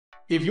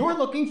If you're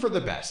looking for the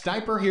best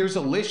diaper, here's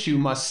a list you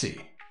must see.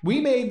 We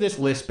made this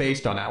list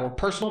based on our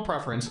personal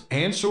preference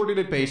and sorted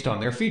it based on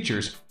their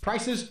features,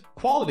 prices,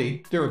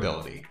 quality,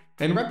 durability,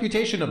 and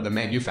reputation of the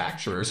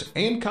manufacturers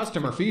and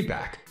customer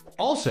feedback.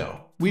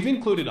 Also, we've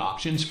included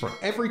options for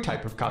every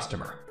type of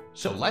customer.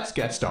 So let's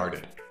get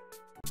started.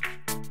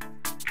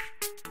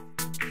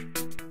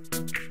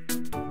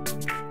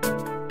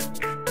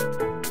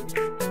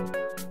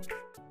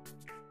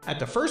 At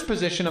the first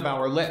position of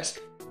our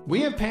list,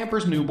 we have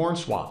Pampers Newborn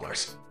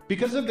Swaddlers.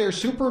 Because of their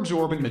super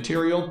absorbent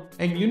material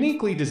and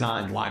uniquely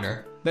designed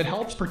liner that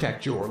helps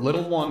protect your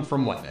little one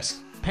from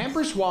wetness,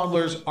 Pampers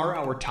Swaddlers are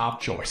our top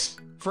choice.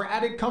 For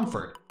added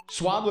comfort,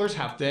 Swaddlers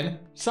have thin,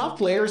 soft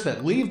layers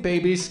that leave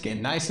baby's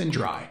skin nice and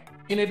dry.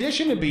 In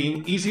addition to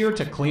being easier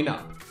to clean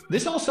up,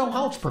 this also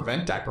helps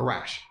prevent diaper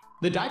rash.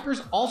 The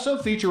diapers also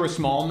feature a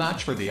small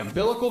notch for the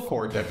umbilical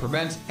cord that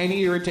prevents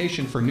any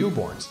irritation for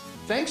newborns,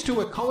 thanks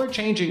to a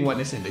color-changing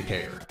wetness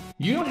indicator.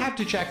 You don't have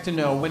to check to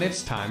know when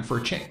it's time for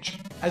a change.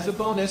 As a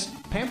bonus,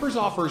 Pampers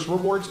offers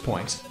rewards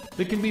points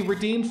that can be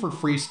redeemed for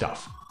free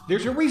stuff.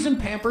 There's a reason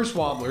Pampers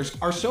Swaddlers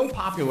are so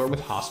popular with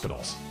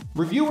hospitals.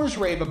 Reviewers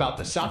rave about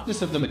the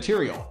softness of the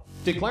material,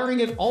 declaring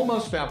it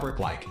almost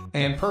fabric-like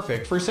and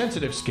perfect for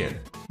sensitive skin.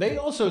 They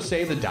also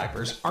say the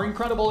diapers are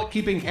incredible at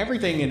keeping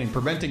everything in and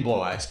preventing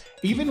blowouts,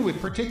 even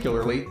with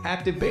particularly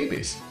active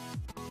babies.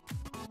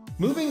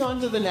 Moving on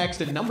to the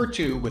next at number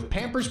 2 with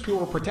Pampers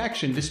Pure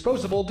Protection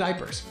Disposable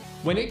Diapers.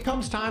 When it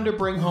comes time to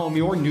bring home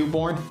your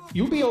newborn,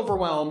 you'll be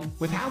overwhelmed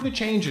with how to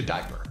change a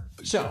diaper.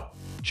 So,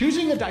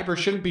 choosing a diaper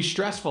shouldn't be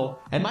stressful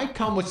and might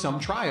come with some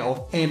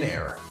trial and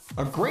error.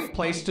 A great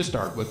place to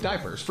start with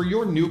diapers for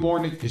your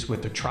newborn is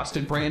with the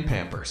trusted brand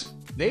Pampers.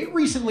 They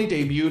recently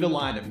debuted a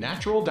line of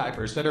natural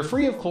diapers that are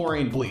free of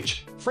chlorine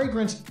bleach,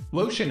 fragrance,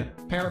 lotion,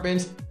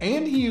 parabens,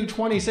 and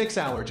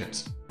EU26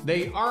 allergens.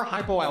 They are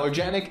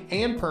hypoallergenic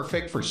and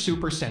perfect for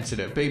super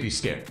sensitive baby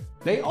skin.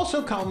 They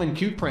also come in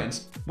cute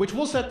prints, which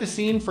will set the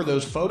scene for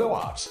those photo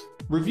ops.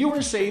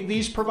 Reviewers say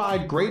these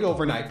provide great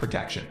overnight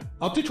protection,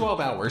 up to 12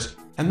 hours,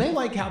 and they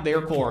like how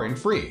they're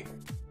chlorine-free.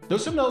 Though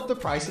some note the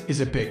price is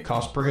a bit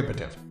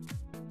cost-prohibitive.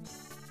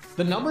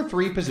 The number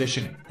 3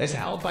 position is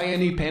held by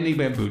any Pandy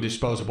bamboo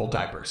disposable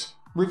diapers.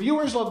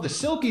 Reviewers love the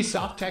silky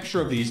soft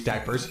texture of these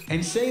diapers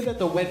and say that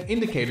the wet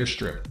indicator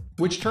strip,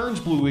 which turns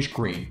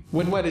bluish-green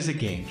when wet, is a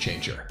game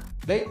changer.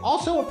 They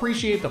also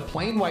appreciate the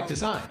plain white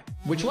design,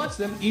 which lets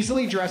them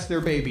easily dress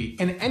their baby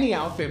in any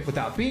outfit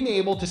without being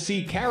able to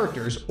see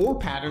characters or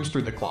patterns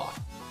through the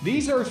cloth.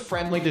 These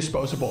earth-friendly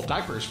disposable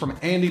diapers from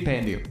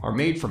Pandy are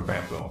made from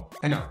bamboo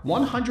and are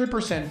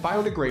 100%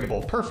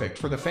 biodegradable, perfect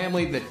for the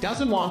family that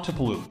doesn't want to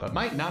pollute but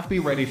might not be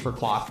ready for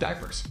cloth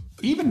diapers.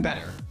 Even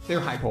better, they're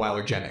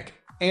hypoallergenic,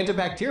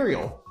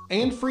 antibacterial,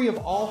 and free of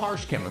all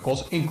harsh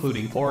chemicals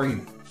including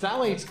chlorine,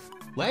 phthalates,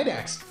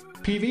 Latex,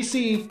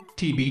 PVC,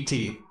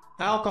 TBT,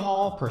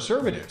 alcohol,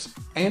 preservatives,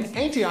 and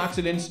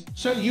antioxidants,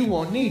 so you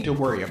won't need to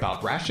worry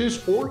about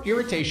rashes or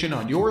irritation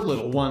on your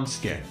little one's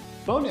skin.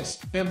 Bonus,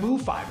 bamboo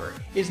fiber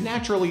is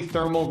naturally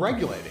thermal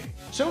regulating,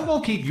 so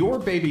it'll keep your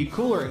baby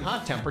cooler at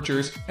hot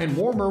temperatures and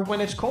warmer when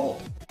it's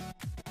cold.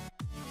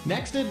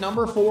 Next at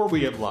number 4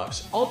 we have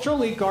Luvs Ultra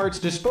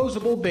Leakguards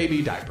Disposable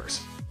Baby Diapers.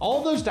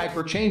 All those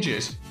diaper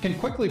changes can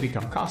quickly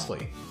become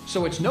costly,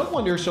 so it's no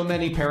wonder so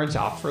many parents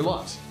opt for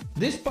Luvs.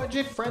 This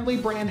budget-friendly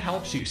brand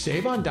helps you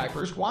save on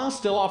diapers while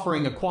still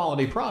offering a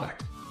quality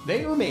product.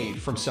 They are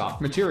made from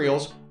soft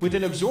materials with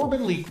an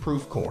absorbent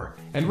leak-proof core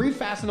and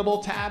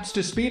refastenable tabs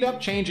to speed up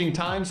changing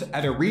times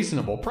at a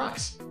reasonable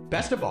price.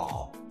 Best of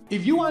all,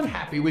 if you are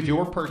unhappy with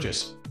your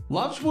purchase,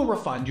 Luvs will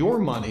refund your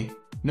money,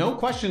 no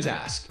questions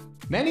asked.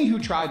 Many who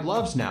tried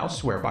Luvs now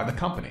swear by the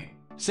company,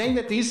 saying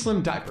that these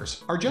slim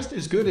diapers are just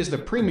as good as the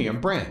premium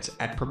brands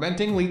at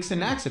preventing leaks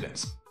and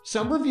accidents.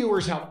 Some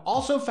reviewers have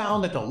also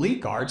found that the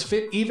Leakguards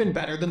fit even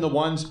better than the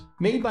ones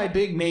made by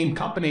big-name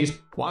companies,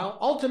 while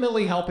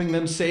ultimately helping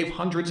them save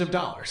hundreds of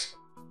dollars.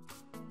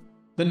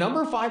 The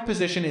number 5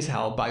 position is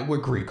held by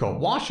wegreeco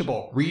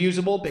Washable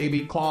Reusable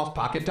Baby Cloth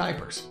Pocket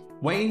Diapers.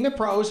 Weighing the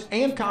pros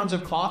and cons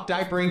of cloth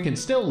diapering can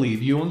still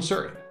leave you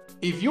uncertain.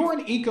 If you're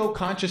an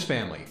eco-conscious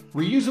family,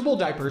 reusable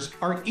diapers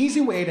are an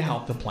easy way to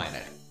help the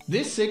planet.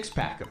 This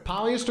 6-pack of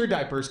polyester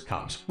diapers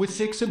comes with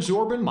 6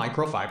 absorbent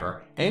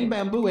microfiber and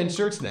bamboo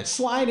inserts that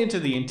slide into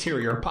the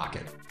interior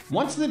pocket.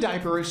 Once the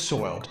diaper is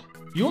soiled,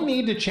 you'll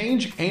need to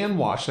change and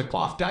wash the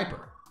cloth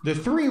diaper. The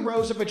 3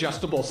 rows of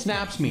adjustable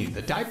snaps mean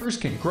the diapers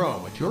can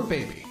grow with your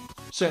baby,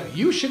 so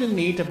you shouldn't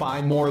need to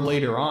buy more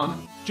later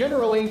on.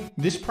 Generally,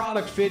 this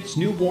product fits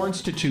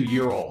newborns to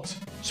 2-year-olds.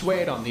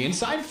 Suede on the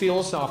inside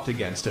feels soft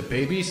against a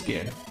baby's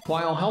skin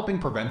while helping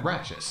prevent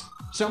rashes.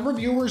 Some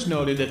reviewers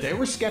noted that they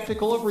were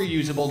skeptical of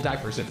reusable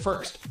diapers at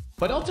first,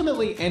 but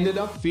ultimately ended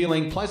up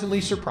feeling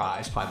pleasantly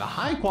surprised by the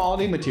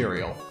high-quality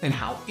material and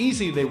how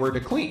easy they were to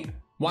clean.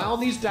 While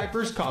these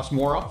diapers cost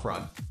more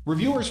upfront,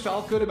 reviewers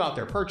felt good about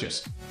their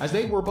purchase, as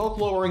they were both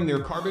lowering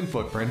their carbon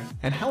footprint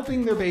and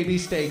helping their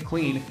babies stay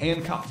clean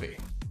and comfy.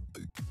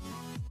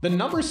 The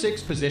number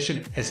 6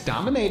 position is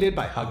dominated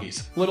by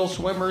Huggies Little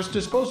Swimmers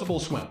Disposable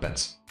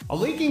Swimpants. A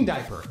leaking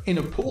diaper in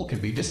a pool can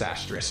be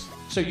disastrous,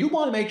 so you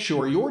want to make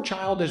sure your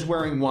child is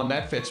wearing one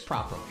that fits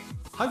properly.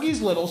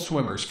 Huggies Little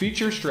Swimmers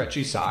feature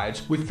stretchy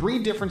sides with 3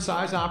 different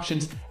size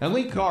options and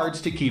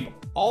Leakguards to keep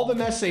all the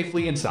mess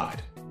safely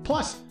inside.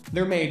 Plus,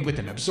 they're made with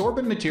an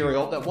absorbent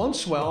material that won't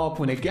swell up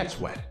when it gets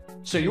wet,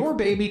 so your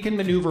baby can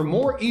maneuver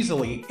more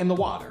easily in the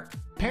water.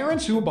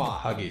 Parents who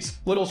bought Huggies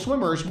Little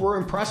Swimmers were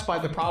impressed by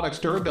the product's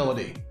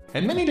durability,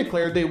 and many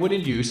declared they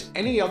wouldn't use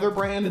any other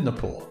brand in the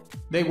pool.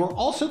 They were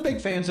also big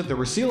fans of the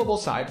resealable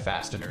side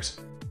fasteners,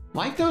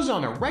 like those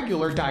on a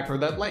regular diaper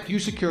that let you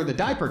secure the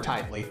diaper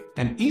tightly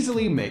and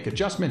easily make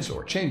adjustments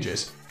or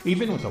changes,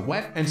 even with a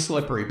wet and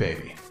slippery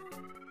baby.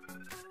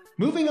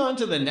 Moving on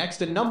to the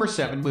next at number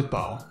 7 with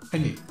Beau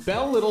and the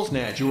Belle Little's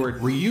Nageuret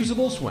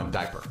reusable swim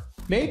diaper.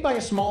 Made by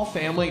a small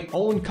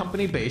family-owned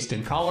company based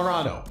in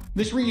Colorado,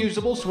 this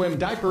reusable swim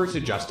diaper is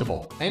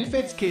adjustable and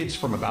fits kids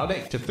from about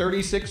 8 to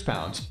 36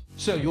 pounds,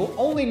 so you'll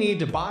only need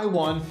to buy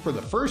one for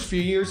the first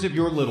few years of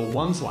your little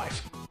one's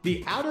life.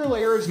 The outer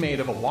layer is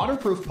made of a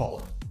waterproof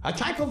pulp, a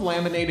type of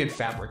laminated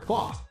fabric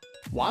cloth,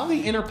 while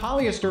the inner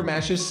polyester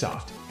mesh is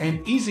soft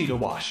and easy to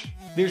wash.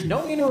 There's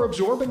no inner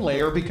absorbent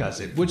layer because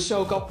it would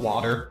soak up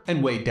water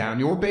and weigh down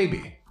your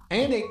baby.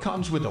 And it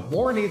comes with a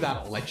warranty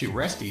that'll let you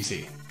rest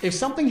easy. If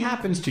something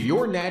happens to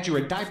your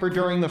Nageuret diaper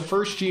during the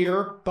first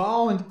year,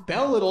 Beau and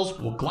Belle Littles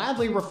will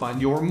gladly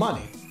refund your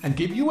money and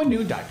give you a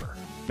new diaper.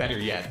 Better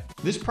yet,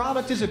 this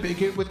product is a big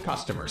hit with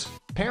customers.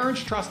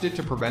 Parents trust it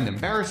to prevent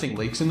embarrassing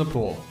leaks in the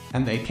pool,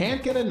 and they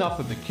can't get enough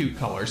of the cute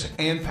colors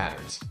and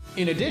patterns.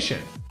 In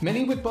addition,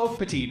 many with both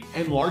petite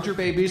and larger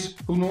babies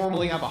who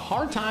normally have a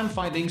hard time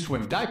finding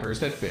swim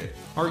diapers that fit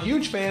are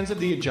huge fans of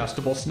the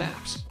adjustable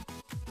snaps.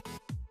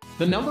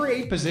 The number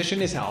 8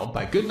 position is held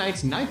by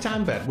Goodnites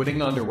nighttime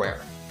bedwetting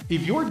underwear.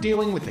 If you're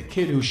dealing with a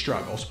kid who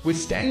struggles with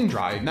staying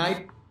dry at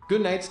night,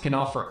 Goodnites can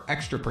offer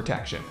extra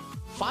protection.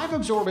 5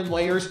 absorbent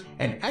layers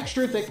and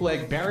extra thick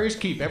leg barriers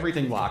keep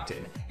everything locked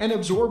in and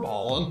absorb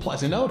all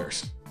unpleasant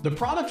odors. The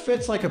product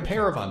fits like a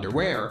pair of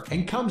underwear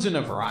and comes in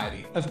a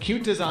variety of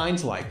cute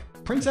designs like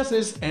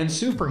princesses and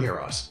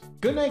superheroes.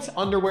 Goodnites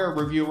underwear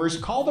reviewers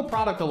call the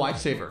product a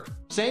lifesaver,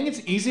 saying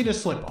it's easy to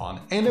slip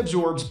on and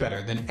absorbs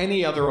better than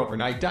any other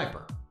overnight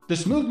diaper. The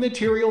smooth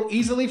material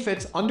easily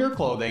fits under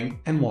clothing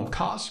and won't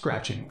cause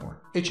scratching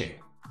or itching.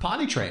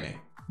 Potty training.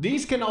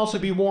 These can also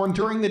be worn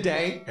during the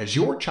day as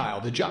your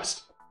child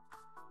adjusts.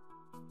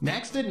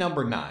 Next at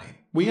number 9,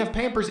 we have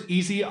Pampers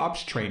Easy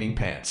Ups Training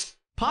Pants.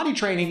 Potty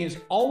training is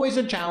always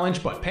a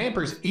challenge, but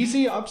Pampers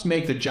Easy Ups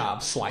make the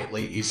job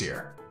slightly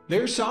easier.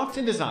 They're soft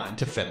and designed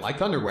to fit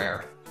like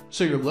underwear,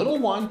 so your little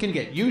one can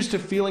get used to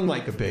feeling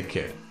like a big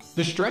kid.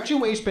 The stretchy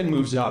waistband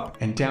moves up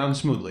and down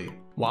smoothly,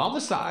 while the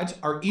sides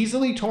are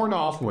easily torn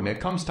off when it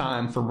comes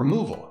time for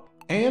removal.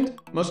 And,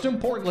 most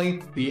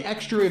importantly, the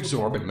extra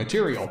absorbent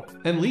material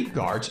and leak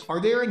guards are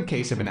there in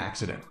case of an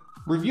accident.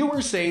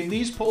 Reviewers say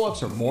these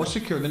pull-ups are more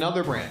secure than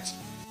other brands,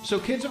 so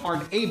kids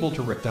aren't able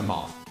to rip them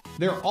off.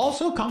 They're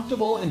also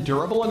comfortable and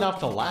durable enough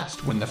to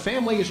last when the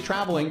family is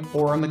traveling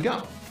or on the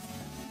go.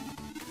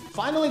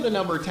 Finally, the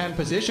number 10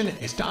 position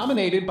is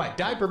dominated by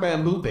Diaper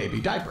Bamboo Baby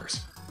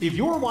Diapers. If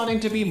you're wanting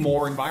to be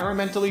more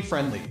environmentally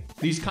friendly,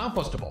 these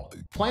compostable,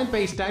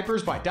 plant-based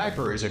diapers by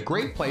Diaper is a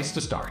great place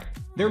to start.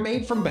 They're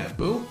made from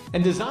bamboo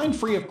and designed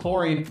free of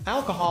chlorine,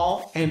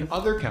 alcohol, and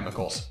other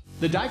chemicals.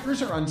 The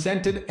diapers are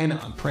unscented and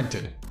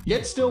unprinted,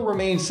 yet still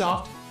remain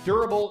soft,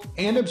 durable,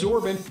 and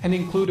absorbent and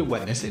include a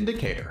wetness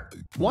indicator.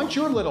 Once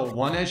your little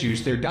one has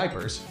used their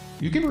diapers,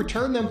 you can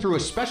return them through a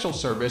special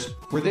service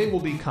where they will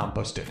be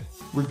composted.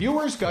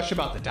 Reviewers gush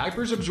about the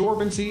diaper's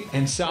absorbency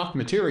and soft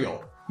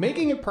material,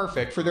 making it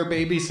perfect for their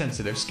baby's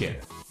sensitive skin.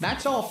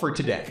 That's all for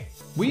today.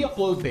 We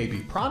upload baby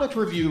product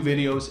review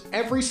videos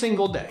every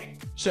single day,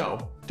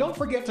 so don't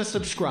forget to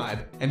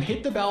subscribe and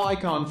hit the bell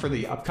icon for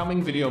the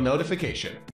upcoming video notification.